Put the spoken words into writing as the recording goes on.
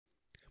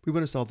We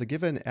want to solve the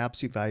given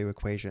absolute value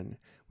equation.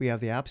 We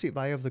have the absolute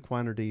value of the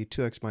quantity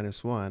 2x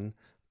minus 1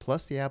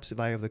 plus the absolute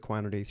value of the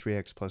quantity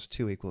 3x plus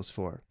 2 equals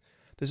 4.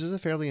 This is a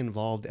fairly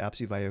involved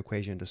absolute value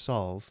equation to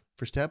solve.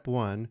 For step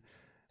 1,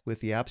 with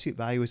the absolute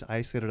value is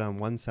isolated on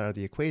one side of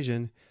the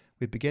equation,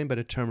 we begin by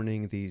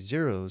determining the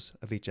zeros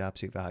of each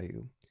absolute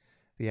value.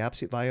 The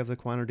absolute value of the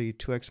quantity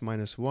 2x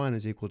minus 1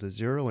 is equal to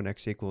 0 when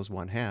x equals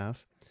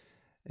 1/2,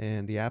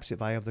 and the absolute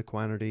value of the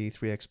quantity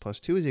 3x plus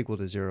 2 is equal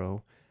to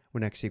 0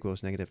 when x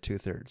equals negative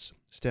 2/3.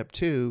 Step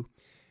 2,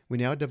 we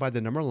now divide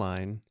the number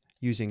line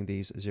using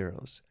these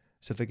zeros.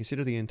 So if we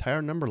consider the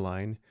entire number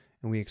line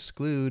and we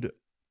exclude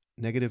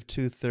negative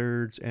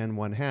 2/3 and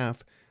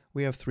 1/2,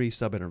 we have three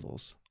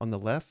subintervals. On the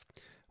left,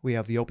 we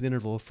have the open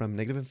interval from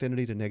negative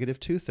infinity to negative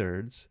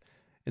 2/3.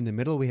 In the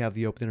middle, we have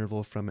the open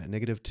interval from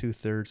negative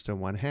 2/3 to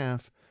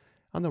 1/2.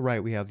 On the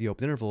right, we have the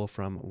open interval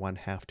from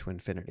 1/2 to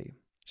infinity.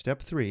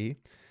 Step 3,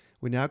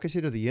 we now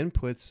consider the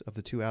inputs of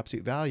the two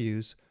absolute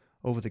values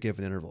over the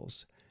given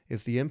intervals.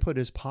 If the input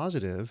is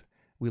positive,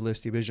 we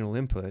list the original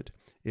input.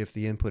 If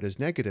the input is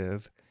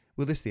negative,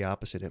 we list the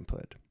opposite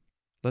input.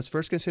 Let's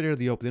first consider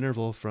the open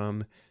interval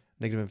from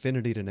negative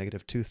infinity to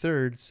negative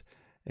 2/3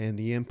 and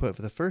the input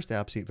for the first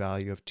absolute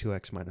value of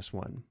 2x minus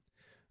 1.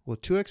 Well,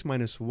 2x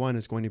minus 1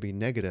 is going to be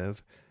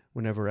negative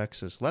whenever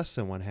x is less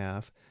than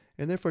 1/2,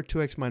 and therefore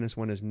 2x minus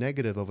 1 is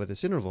negative over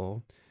this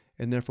interval,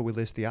 and therefore we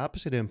list the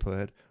opposite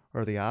input,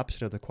 or the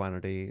opposite of the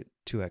quantity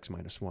 2x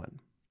minus 1.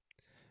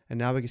 And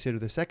now we consider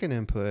the second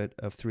input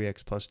of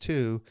 3x plus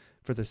 2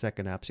 for the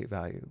second absolute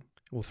value.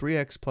 Well,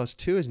 3x plus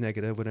 2 is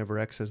negative whenever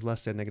x is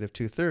less than negative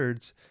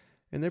 2/3,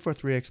 and therefore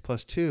 3x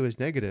plus 2 is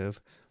negative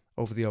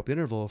over the open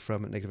interval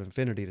from negative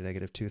infinity to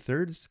negative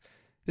 2/3.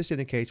 This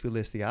indicates we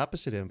list the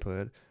opposite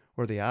input,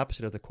 or the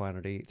opposite of the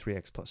quantity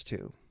 3x plus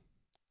 2.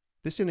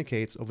 This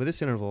indicates over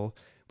this interval,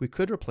 we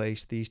could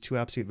replace these two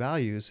absolute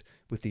values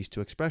with these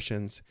two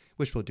expressions,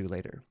 which we'll do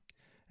later.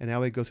 And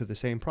now we go through the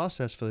same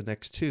process for the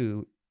next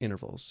two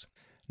intervals.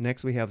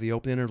 Next, we have the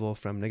open interval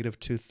from negative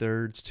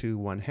 2/3 to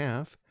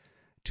 1/2.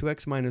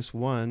 2x minus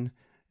 1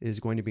 is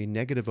going to be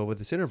negative over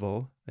this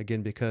interval.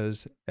 Again,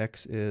 because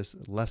x is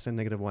less than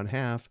negative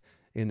 1/2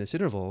 in this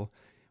interval,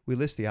 we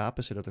list the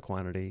opposite of the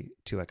quantity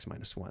 2x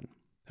minus 1.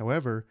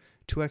 However,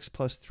 2x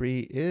plus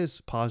 3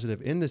 is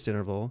positive in this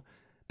interval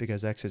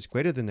because x is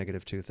greater than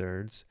negative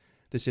 2/3.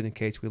 This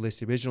indicates we list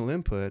the original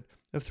input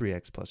of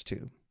 3x plus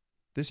 2.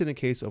 This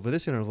indicates over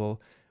this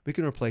interval, we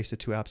can replace the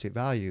two absolute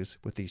values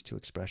with these two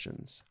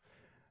expressions.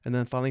 And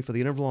then finally, for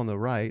the interval on the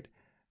right,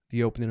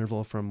 the open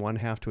interval from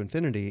 1/2 to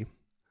infinity,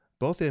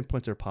 both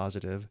inputs are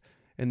positive,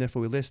 and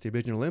therefore we list the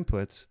original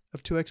inputs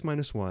of 2x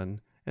minus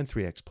 1 and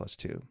 3x plus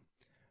 2.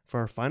 For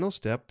our final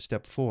step,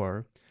 step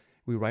 4,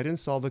 we write and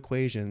solve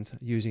equations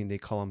using the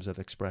columns of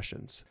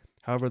expressions.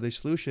 However, the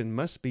solution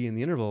must be in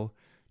the interval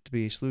to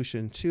be a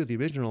solution to the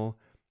original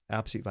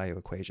absolute value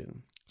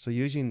equation. So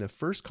using the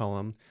first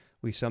column,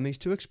 we sum these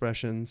two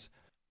expressions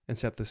and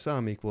set the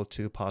sum equal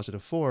to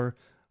positive 4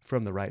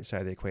 from the right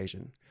side of the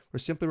equation. We're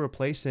simply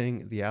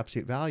replacing the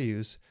absolute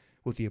values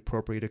with the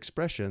appropriate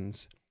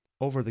expressions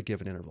over the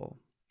given interval.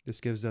 This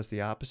gives us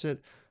the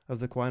opposite of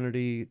the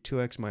quantity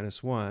 2x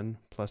minus 1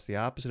 plus the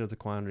opposite of the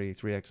quantity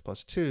 3x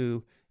plus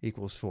 2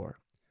 equals 4.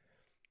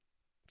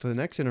 For the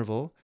next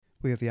interval,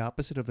 we have the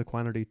opposite of the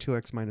quantity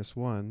 2x minus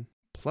 1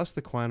 plus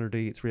the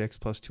quantity 3x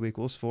plus 2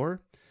 equals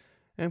 4.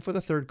 And for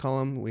the third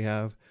column, we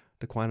have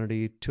the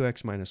quantity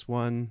 2x minus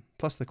 1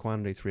 plus the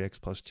quantity 3x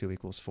plus 2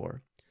 equals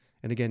 4.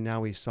 And again, now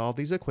we solve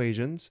these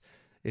equations.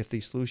 If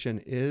the solution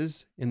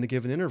is in the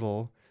given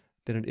interval,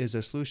 then it is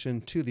a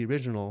solution to the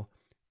original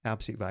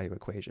absolute value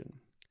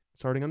equation.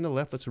 Starting on the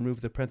left, let's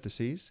remove the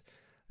parentheses.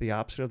 The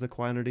opposite of the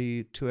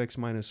quantity 2x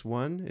minus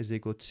 1 is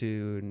equal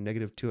to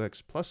negative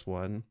 2x plus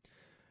 1.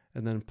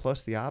 And then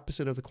plus the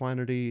opposite of the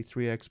quantity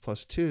 3x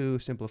plus 2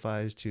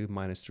 simplifies to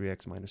minus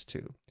 3x minus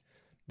 2.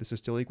 This is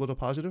still equal to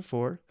positive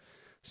 4.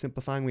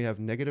 Simplifying, we have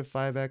negative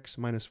 5x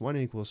minus 1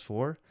 equals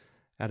 4.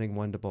 Adding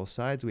 1 to both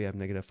sides, we have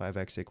negative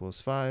 5x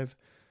equals 5.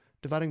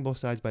 Dividing both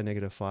sides by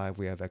negative 5,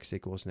 we have x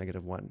equals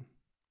negative 1.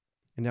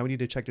 And now we need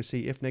to check to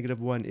see if negative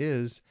 1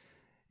 is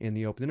in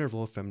the open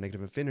interval from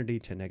negative infinity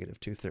to negative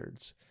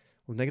 2/3.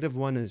 Well, negative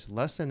 1 is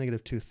less than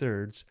negative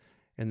 2/3,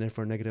 and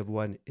therefore negative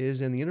 1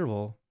 is in the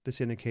interval. This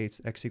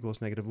indicates x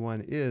equals negative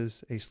 1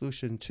 is a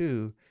solution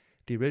to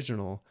the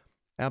original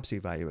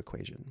absolute value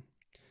equation.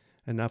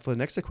 And now for the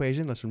next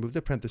equation, let's remove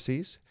the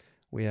parentheses.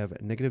 We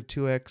have negative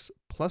 2x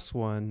plus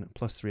 1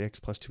 plus 3x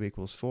plus 2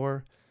 equals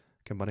 4.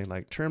 Combining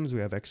like terms, we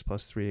have x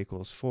plus 3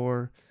 equals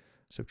 4.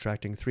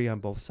 Subtracting 3 on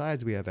both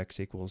sides, we have x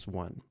equals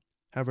 1.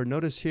 However,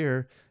 notice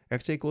here,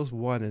 x equals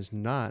 1 is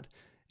not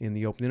in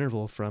the open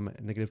interval from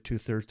negative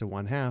 2/3 to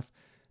 1/2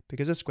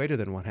 because it's greater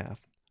than 1/2.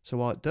 So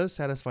while it does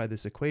satisfy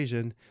this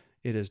equation,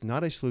 it is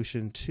not a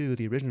solution to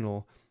the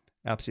original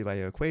absolute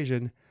value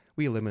equation.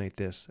 We eliminate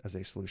this as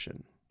a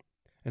solution.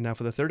 And now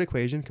for the third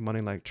equation,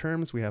 combining like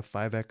terms, we have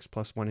 5x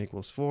plus 1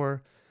 equals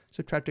 4.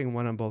 Subtracting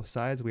 1 on both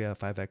sides, we have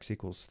 5x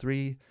equals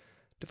 3.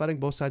 Dividing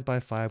both sides by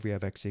 5, we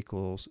have x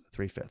equals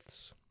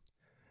 3/5.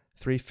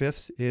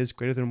 3/5 is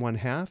greater than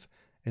 1/2,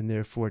 and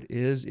therefore it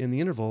is in the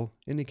interval,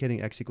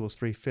 indicating x equals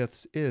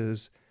 3/5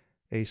 is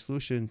a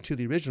solution to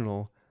the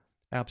original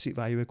absolute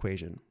value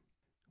equation.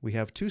 We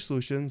have two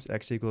solutions,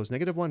 x equals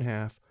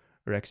 -1/2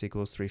 or x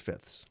equals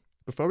 3/5.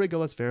 Before we go,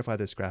 let's verify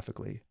this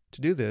graphically.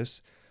 To do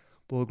this,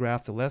 we'll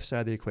graph the left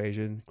side of the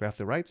equation, graph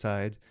the right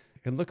side,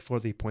 and look for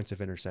the points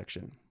of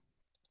intersection.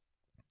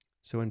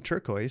 So in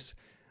turquoise,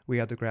 we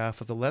have the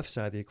graph of the left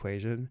side of the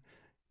equation.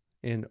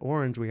 In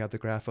orange, we have the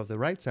graph of the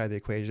right side of the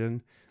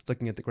equation.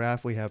 Looking at the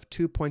graph, we have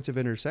 2 points of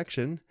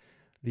intersection.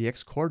 The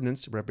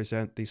x-coordinates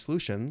represent the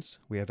solutions.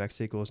 We have x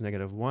equals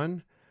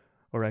 -1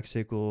 or x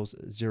equals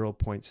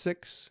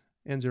 0.6,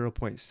 and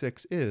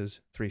 0.6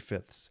 is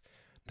 3/5.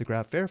 The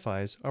graph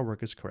verifies our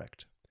work is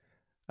correct.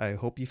 I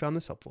hope you found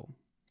this helpful.